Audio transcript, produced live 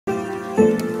Hey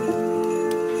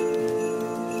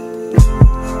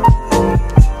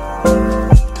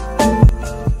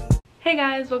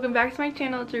guys, welcome back to my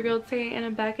channel. It's your girl Tay and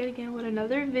I'm back again with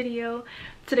another video.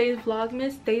 Today's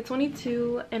Vlogmas day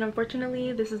 22 and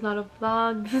unfortunately this is not a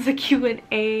vlog, this is a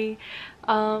Q&A.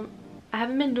 I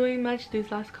haven't been doing much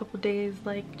these last couple days,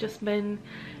 like just been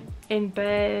in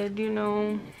bed, you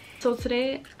know. So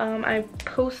today I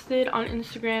posted on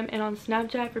Instagram and on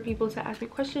Snapchat for people to ask me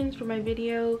questions for my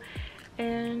video.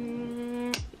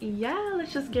 And yeah,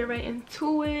 let's just get right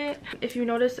into it. If you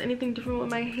notice anything different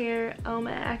with my hair,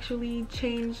 I actually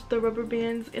changed the rubber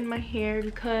bands in my hair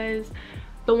because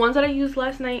the ones that I used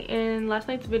last night in last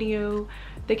night's video,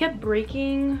 they kept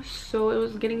breaking, so it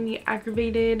was getting me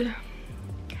aggravated.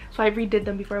 So I redid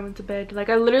them before I went to bed. Like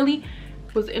I literally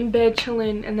was in bed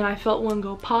chilling and then I felt one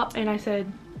go pop and I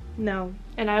said no,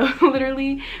 and I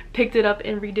literally picked it up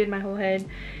and redid my whole head.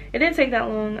 It didn't take that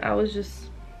long. I was just,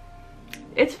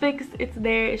 it's fixed, it's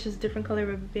there, it's just different color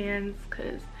rubber bands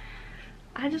because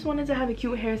I just wanted to have a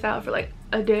cute hairstyle for like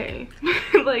a day.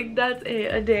 Like that's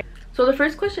it, a day. So the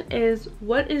first question is,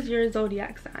 what is your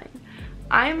zodiac sign?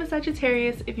 I am a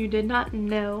Sagittarius, if you did not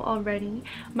know already.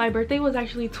 My birthday was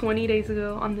actually 20 days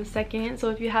ago on the 2nd, so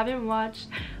if you haven't watched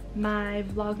my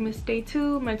Vlogmas day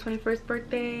 2, my 21st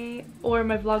birthday, or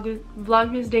my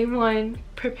Vlogmas day 1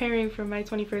 preparing for my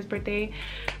 21st birthday,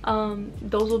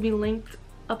 those will be linked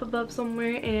up above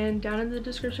somewhere and down in the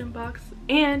description box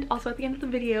and also at the end of the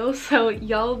video, so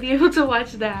y'all will be able to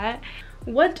watch that.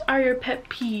 What are your pet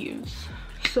peeves?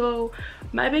 So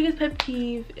my biggest pet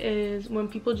peeve is when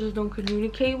people just don't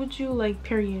communicate with you, like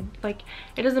period. Like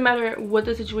it doesn't matter what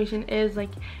the situation is,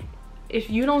 like if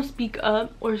you don't speak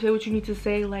up or say what you need to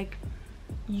say, like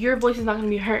your voice is not going to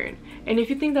be heard. And if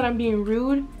you think that I'm being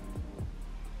rude,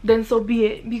 then so be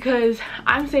it, because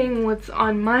I'm saying what's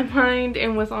on my mind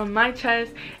and what's on my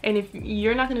chest, and if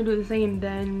you're not gonna do the same,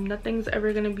 then nothing's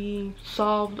ever gonna be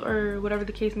solved or whatever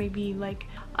the case may be. Like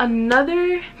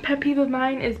another pet peeve of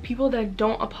mine is people that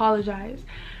don't apologize.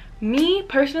 Me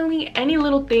personally, any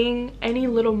little thing, any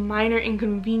little minor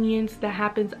inconvenience that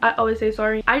happens, I always say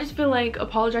sorry. I just feel like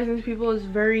apologizing to people is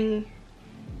very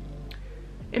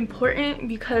important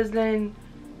because then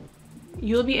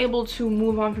you'll be able to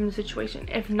move on from the situation.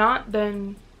 If not,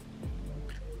 then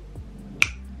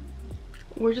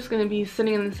we're just gonna be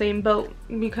sitting in the same boat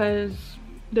because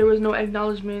there was no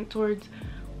acknowledgement towards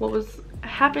what was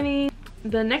happening.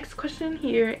 The next question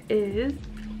here is,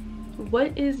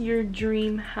 what is your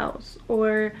dream house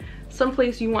or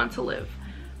someplace you want to live?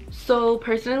 So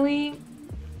personally,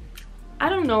 I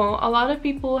don't know, a lot of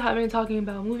people have been talking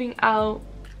about moving out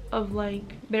of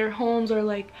like their homes or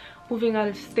like moving out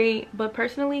of state, but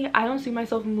personally I don't see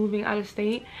myself moving out of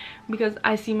state because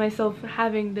I see myself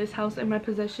having this house in my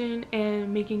possession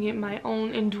and making it my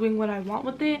own and doing what I want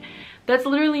with it. That's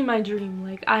literally my dream.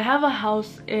 Like I have a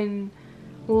house in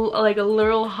like a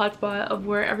literal hotspot of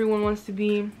where everyone wants to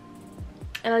be,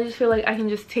 and I just feel like I can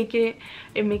just take it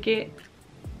and make it,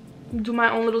 do my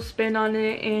own little spin on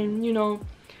it, and you know,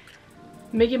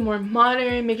 make it more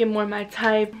modern, make it more my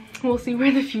type. We'll see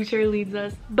where the future leads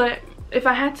us. But if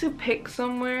I had to pick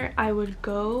somewhere I would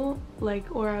go,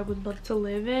 like, or I would love to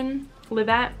live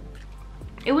at,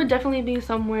 it would definitely be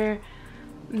somewhere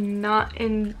not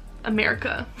in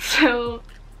America. So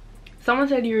someone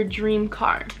said your dream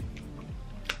car.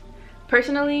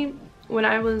 Personally, when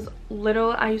I was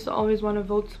little, I used to always want a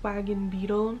Volkswagen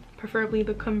Beetle, preferably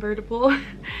the convertible.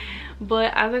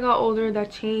 But as I got older,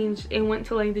 that changed. It went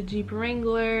to like the Jeep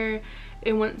Wrangler,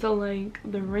 it went to like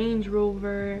the Range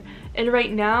Rover, and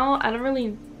right now I don't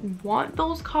really want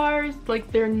those cars.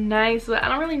 Like they're nice, but I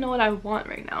don't really know what I want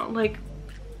right now. Like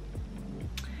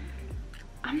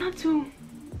I'm not too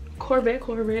Corvette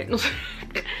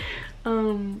I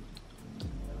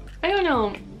don't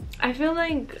know, I feel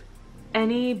like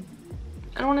any,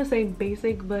 I don't want to say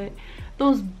basic, but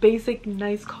those basic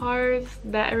nice cars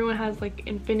that everyone has, like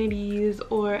Infinities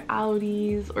or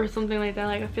Audis or something like that,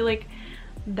 like I feel like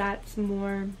that's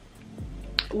more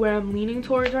where I'm leaning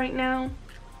towards right now.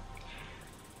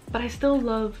 But I still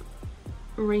love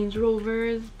Range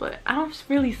Rovers, but I don't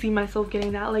really see myself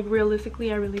getting that. Like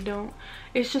realistically, I really don't.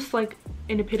 It's just like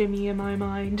an epitome in my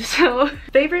mind. So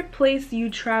favorite place you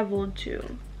traveled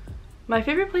to? My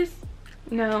favorite place,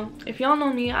 now if y'all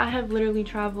know me, I have literally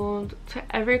traveled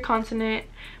to every continent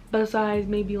besides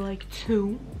maybe like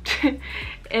 2.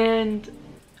 And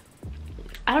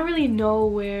I don't really know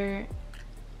where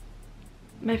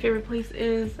my favorite place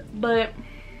is, but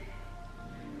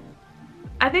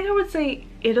I think I would say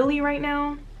Italy right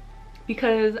now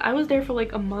because I was there for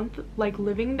like a month, like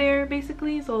living there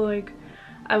basically. So like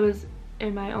I was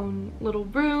in my own little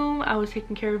room. I was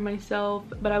taking care of myself,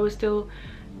 but I was still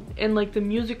in like the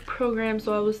music program,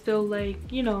 so I was still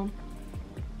like, you know,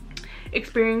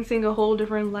 experiencing a whole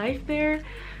different life there.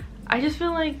 I just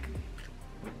feel like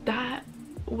that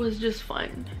was just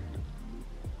fun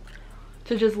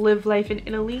to just live life in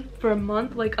Italy for a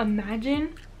month. Like,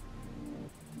 imagine.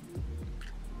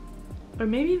 Or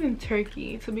maybe even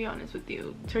Turkey, to be honest with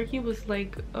you. Turkey was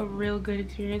like a real good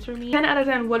experience for me. 10 out of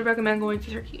 10 would recommend going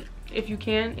to Turkey. If you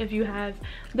can, if you have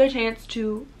the chance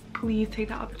to, please take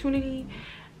the opportunity,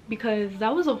 because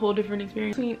that was a whole different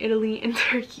experience between Italy and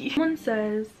Turkey. Someone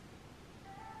says,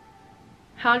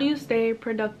 how do you stay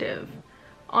productive?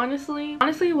 Honestly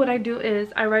what I do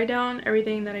is I write down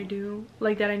everything that I do,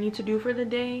 like that I need to do for the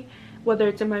day, whether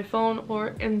it's in my phone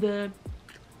or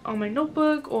on my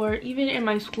notebook, or even in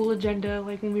my school agenda,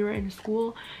 like when we were in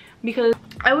school, because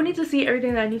I would need to see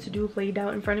everything that I need to do laid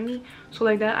out in front of me, so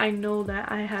like that I know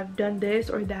that I have done this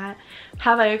or that.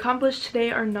 Have I accomplished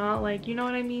today or not? Like, you know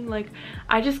what I mean? Like,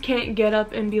 I just can't get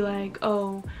up and be like,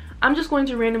 oh, I'm just going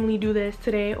to randomly do this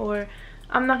today, or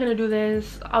I'm not gonna do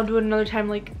this, I'll do it another time.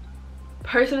 Like,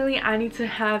 personally, I need to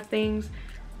have things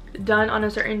done on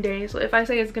a certain day. So if I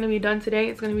say it's gonna be done today,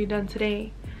 it's gonna be done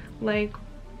today, like,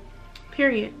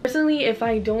 period. Personally, if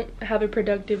I don't have a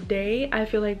productive day, I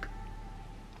feel like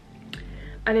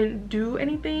I didn't do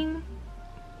anything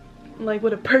like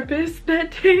with a purpose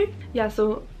that day. Yeah,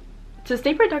 so to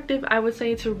stay productive, I would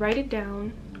say to write it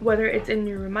down, whether it's in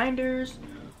your reminders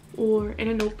or in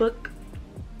a notebook,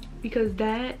 because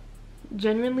that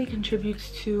genuinely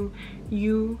contributes to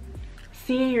you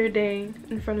seeing your day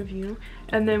in front of you.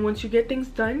 And then once you get things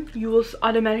done, you will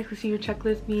automatically see your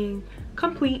checklist being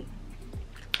complete.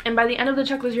 And by the end of the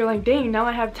checklist, you're like, dang, now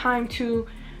I have time to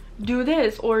do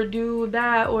this or do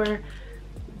that, or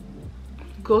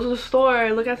go to the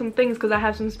store, look at some things because I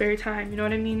have some spare time, you know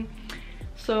what I mean?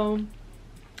 So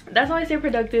that's how I stay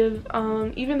productive.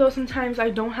 Even though sometimes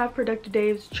I don't have productive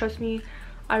days, trust me,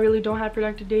 I really don't have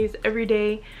productive days every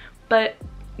day. But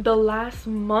the last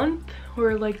month,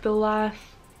 or like the last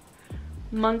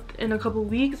month and a couple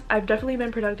weeks, I've definitely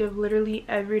been productive literally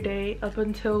every day up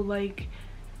until like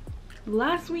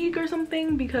last week or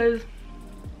something, because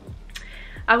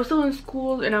I was still in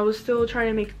school and I was still trying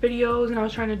to make videos and I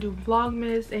was trying to do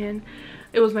vlogmas, and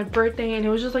it was my birthday and it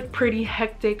was just like pretty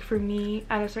hectic for me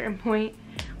at a certain point.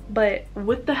 But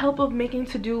with the help of making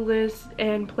to-do lists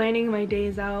and planning my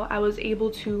days out, I was able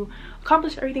to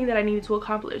accomplish everything that I needed to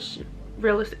accomplish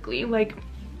realistically. Like,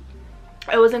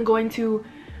 I wasn't going to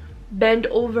bend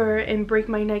over and break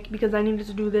my neck because I needed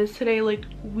to do this today. Like,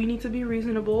 we need to be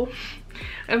reasonable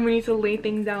and we need to lay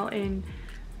things out in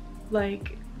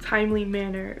like timely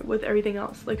manner with everything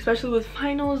else, like especially with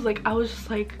finals. Like, I was just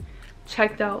like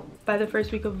checked out by the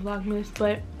first week of Vlogmas,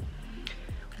 but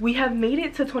we have made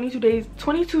it to 22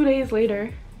 days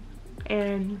later,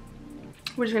 and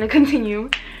we're just gonna continue.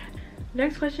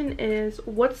 Next question is,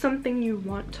 what's something you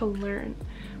want to learn?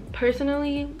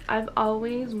 Personally, I've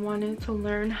always wanted to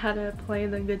learn how to play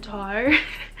the guitar.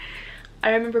 I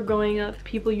remember growing up,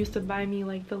 people used to buy me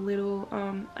like the little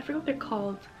I forget what they're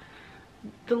called,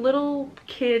 the little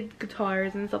kid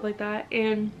guitars and stuff like that.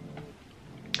 And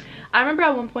I remember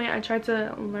at one point I tried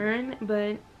to learn,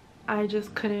 but I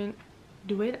just couldn't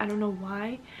do it. I don't know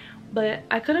why, but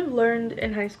I could have learned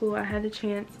in high school. I had the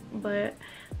chance, but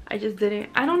I just didn't.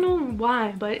 I don't know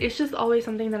why, but it's just always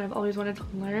something that I've always wanted to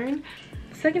learn.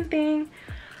 Second thing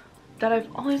that I've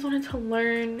always wanted to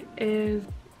learn is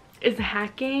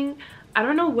hacking. I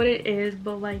don't know what it is,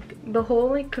 but like the whole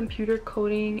like computer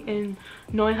coding and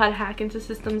knowing how to hack into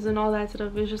systems and all that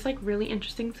stuff is just like really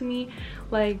interesting to me.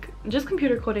 Like, just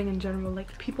computer coding in general,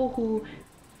 like people who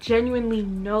genuinely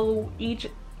know each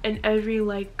and every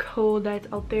like code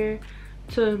that's out there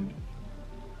to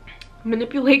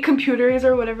manipulate computers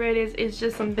or whatever it is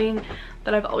just something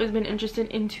that I've always been interested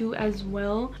into as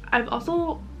well. I've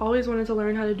also always wanted to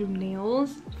learn how to do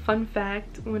nails. Fun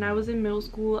fact, when I was in middle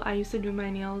school, I used to do my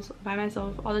nails by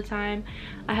myself all the time.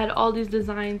 I had all these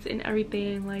designs and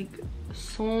everything, like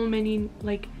so many,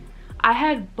 like I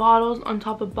had bottles on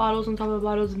top of bottles on top of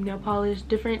bottles of nail polish,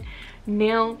 different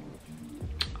nail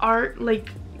art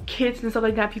like kits and stuff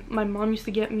like that. My mom used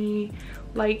to get me,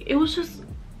 like it was just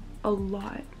a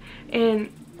lot.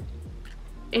 And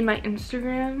in my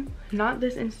Instagram, not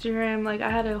this Instagram, like I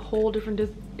had a whole different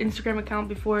Instagram account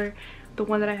before the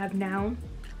one that I have now,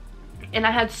 and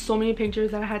I had so many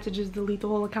pictures that I had to just delete the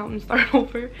whole account and start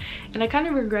over, and I kind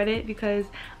of regret it because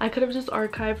I could have just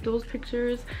archived those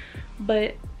pictures.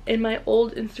 But in my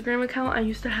old Instagram account, I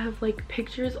used to have like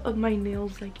pictures of my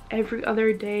nails like every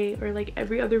other day or like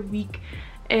every other week,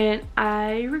 and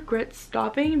I regret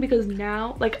stopping because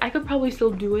now, like, I could probably still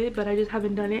do it, but I just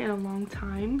haven't done it in a long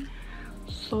time.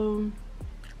 So,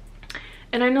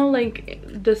 and I know like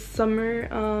this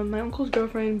summer my uncle's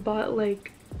girlfriend bought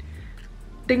like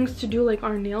things to do like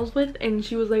our nails with, and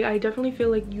she was like, I definitely feel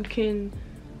like you can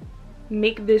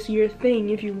make this your thing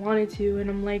if you wanted to. And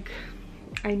I'm like,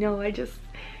 I know, I just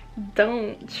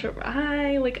don't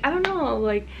try. Like, I don't know,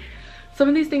 like some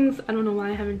of these things I don't know why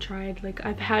I haven't tried. Like,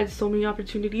 I've had so many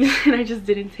opportunities and I just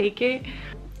didn't take it.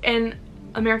 And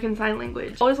American Sign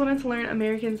Language, always wanted to learn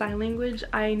American Sign Language.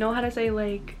 I know how to say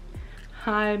like,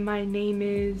 hi, my name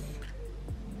is,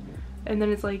 and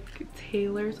then it's like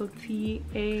Taylor, so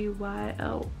Taylor.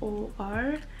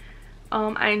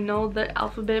 I know the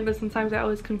alphabet, but sometimes I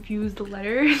always confuse the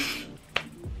letters.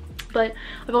 But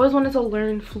I've always wanted to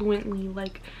learn fluently.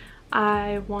 Like,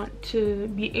 I want to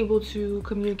be able to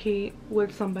communicate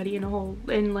with somebody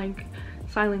in like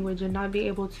sign language and not be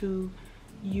able to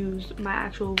use my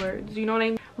actual words, you know what I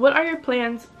mean? What are your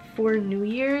plans for New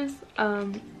Year's?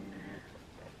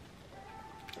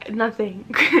 Nothing.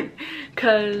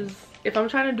 Because if I'm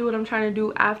trying to do what I'm trying to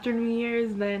do after New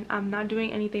Year's, then I'm not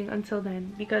doing anything until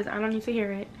then, because I don't need to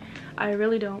hear it. I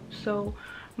really don't. So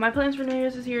my plans for New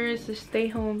Year's this year is to stay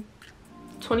home.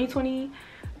 2020,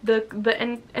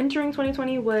 entering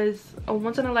 2020 was a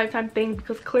once-in-a-lifetime thing,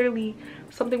 because clearly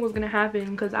something was gonna happen,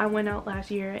 because I went out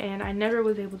last year and I never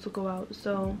was able to go out.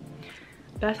 So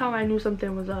that's how I knew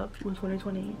something was up with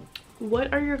 2020.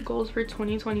 What are your goals for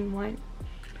 2021?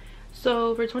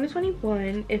 So for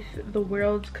 2021, if the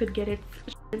world could get its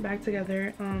shit back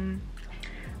together,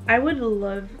 I would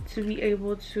love to be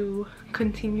able to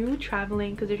continue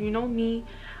traveling, because if you know me,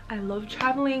 I love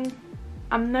traveling.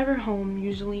 I'm never home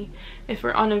usually if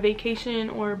we're on a vacation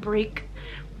or a break,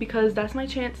 because that's my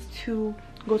chance to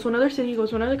go to another city, go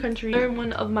to another country.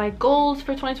 One of my goals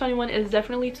for 2021 is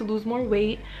definitely to lose more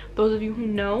weight. Those of you who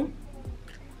know,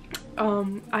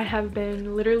 I have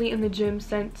been literally in the gym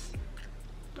since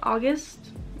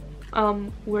August,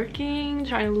 working,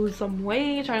 trying to lose some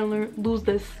weight, trying to lose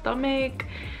this stomach,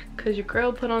 because your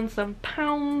girl put on some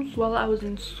pounds while I was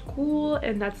in school,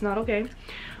 and that's not okay.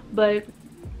 But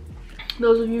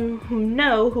those of you who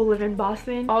know, who live in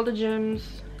Boston, all the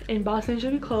gyms in Boston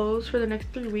should be closed for the next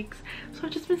 3 weeks. So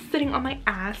I've just been sitting on my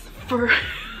ass for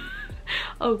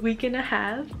a week and a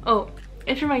half. Oh,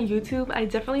 and for my YouTube, I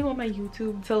definitely want my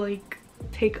YouTube to like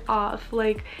take off.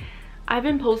 Like, I've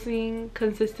been posting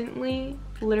consistently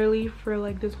literally for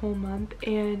like this whole month,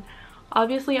 and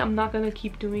obviously I'm not gonna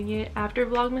keep doing it after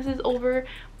Vlogmas is over,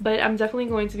 but I'm definitely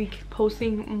going to be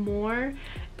posting more,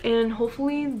 and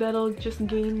hopefully that'll just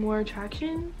gain more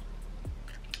traction.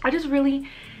 I've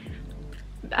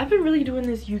been really doing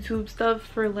this YouTube stuff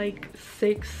for like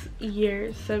 6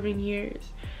 years, 7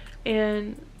 years,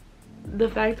 and the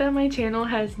fact that my channel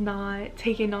has not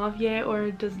taken off yet, or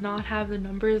does not have the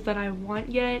numbers that I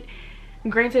want yet.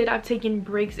 Granted, I've taken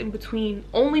breaks in between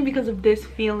only because of this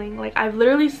feeling. Like, I've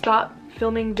literally stopped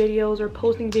filming videos or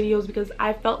posting videos because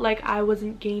I felt like I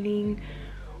wasn't gaining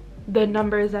the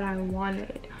numbers that I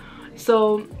wanted.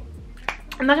 So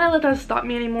I'm not gonna let that stop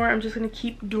me anymore. I'm just gonna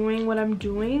keep doing what I'm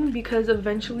doing, because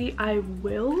eventually I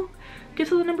will get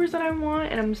to the numbers that I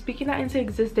want, and I'm speaking that into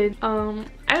existence.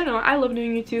 I don't know, I love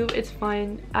doing YouTube. It's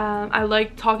fun. I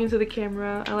like talking to the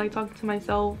camera. I like talking to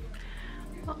myself.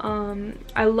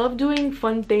 I love doing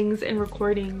fun things and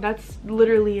recording. That's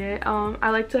literally it. I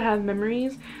like to have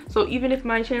memories, so even if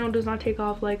my channel does not take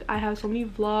off, like, I have so many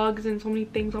vlogs and so many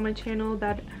things on my channel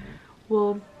that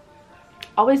will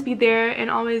always be there and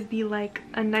always be like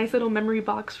a nice little memory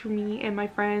box for me and my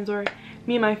friends, or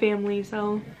me and my family.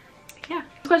 So yeah.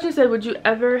 This question said, would you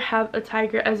ever have a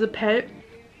tiger as a pet?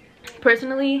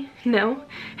 Personally, no.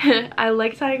 I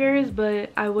like tigers,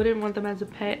 but I wouldn't want them as a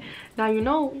pet. Now, you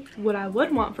know what I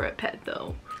would want for a pet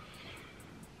though?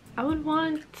 I would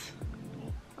want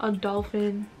a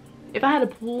dolphin. If I had a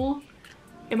pool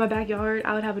in my backyard,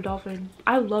 I would have a dolphin.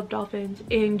 I love dolphins,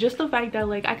 and just the fact that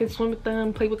like I could swim with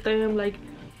them, play with them, like,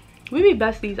 we'd be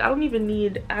besties. I don't even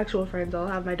need actual friends. I'll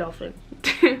have my dolphin.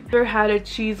 Ever had a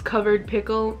cheese covered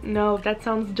pickle? No, that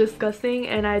sounds disgusting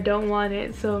and I don't want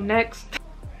it. So next.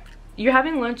 You're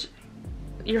having lunch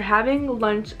a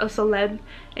celeb,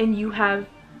 and you have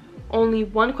only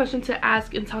one question to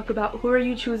ask and talk about. Who are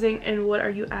you choosing and what are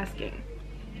you asking?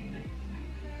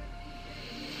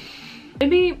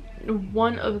 Maybe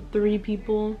one of 3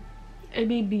 people. It'd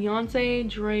be Beyonce,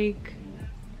 Drake,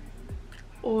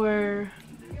 or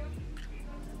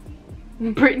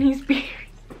Britney Spears.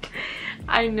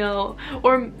 I know,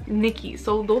 or Nicki.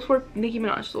 So those 4, Nicki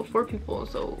Minaj. So 4 people.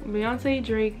 So Beyonce,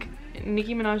 Drake,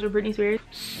 Nicki Minaj, or Britney Spears.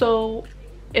 So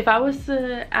if I was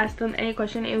to ask them any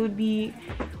question, it would be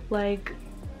like,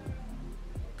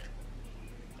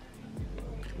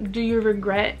 do you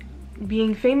regret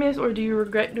being famous, or do you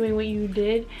regret doing what you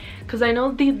did? Because I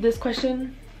know this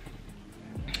question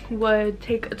would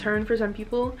take a turn for some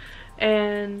people,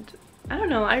 and I don't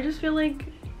know, I just feel like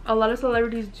a lot of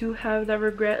celebrities do have that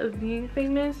regret of being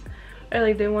famous, or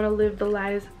like they want to live the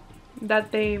lives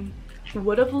that they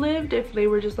would have lived if they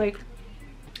were just like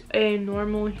a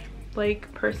normal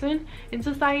like person in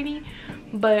society.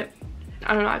 But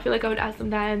I don't know, I feel like I would ask them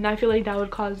that, and I feel like that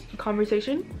would cause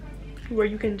conversation where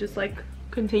you can just like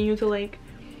continue to like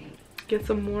get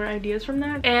some more ideas from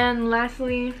that. And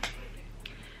lastly,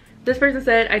 this person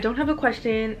said, I don't have a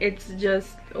question, it's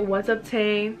just what's up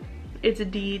Tay, it's a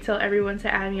D, tell everyone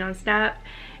to add me on Snap.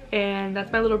 And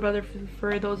that's my little brother,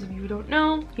 for those of you who don't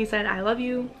know. He said I love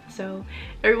you, so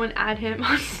everyone add him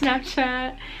on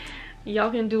Snapchat.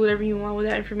 Y'all can do whatever you want with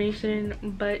that information,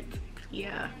 but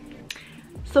yeah.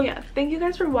 So yeah, thank you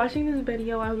guys for watching this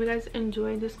video. I hope you guys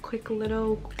enjoyed this quick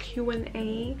little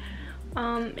Q&A.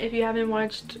 If you haven't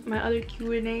watched my other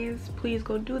Q&As, please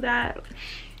go do that.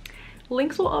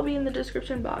 Links will all be in the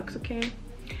description box, okay?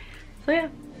 So yeah,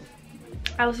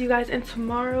 I'll see you guys in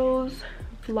tomorrow's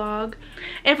vlog.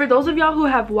 And for those of y'all who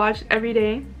have watched every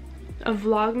day of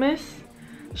Vlogmas,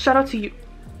 shout out to you.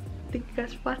 Thank you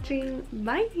guys for watching.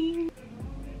 Bye.